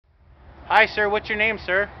Hi, sir. What's your name,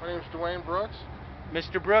 sir? My name is Duane Brooks.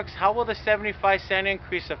 Mr. Brooks, how will the 75-cent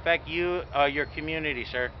increase affect you, your community,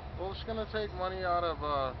 sir? Well, it's going to take money out of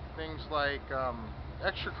things like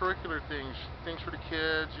extracurricular things, things for the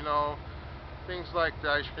kids, things like the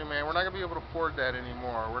ice cream man. We're not going to be able to afford that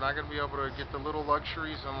anymore. We're not going to be able to get the little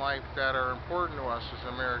luxuries in life that are important to us as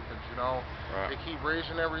Americans. Right. They keep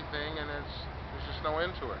raising everything, and there's just no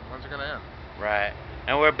end to it. When's it going to end? Right.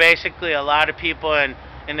 And we're basically, a lot of people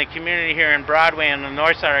in the community here in Broadway and the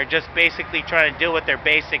north side are just basically trying to deal with their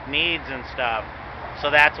basic needs and stuff. So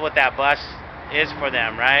that's what that bus is for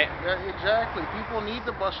them, right? Yeah, exactly. People need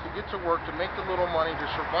the bus to get to work, to make the little money to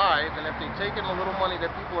survive, and if they take in the little money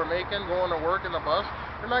that people are making going to work in the bus,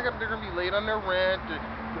 they're going to be late on their rent, the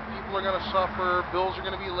people are going to suffer, bills are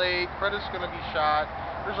going to be late, credit's going to be shot.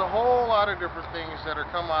 There's a whole lot of different things that are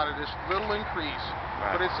come out of this little increase,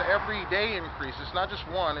 right. But it's an everyday increase. It's not just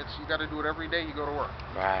one, you got to do it every day you go to work.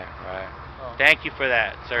 Right, right. Thank you for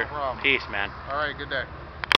that, sir. No problem. Peace, man. All right, good day.